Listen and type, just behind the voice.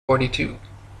42.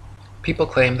 People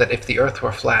claim that if the Earth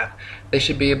were flat, they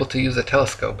should be able to use a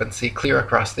telescope and see clear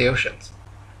across the oceans.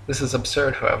 This is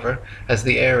absurd, however, as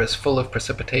the air is full of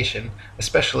precipitation,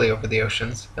 especially over the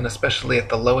oceans, and especially at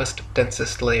the lowest,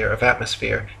 densest layer of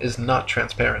atmosphere, is not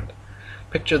transparent.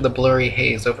 Picture the blurry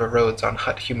haze over roads on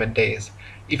hot, humid days.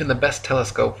 Even the best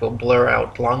telescope will blur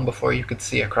out long before you could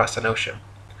see across an ocean.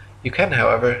 You can,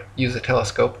 however, use a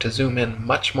telescope to zoom in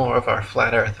much more of our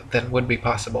flat Earth than would be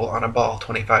possible on a ball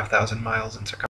 25,000 miles in circumference.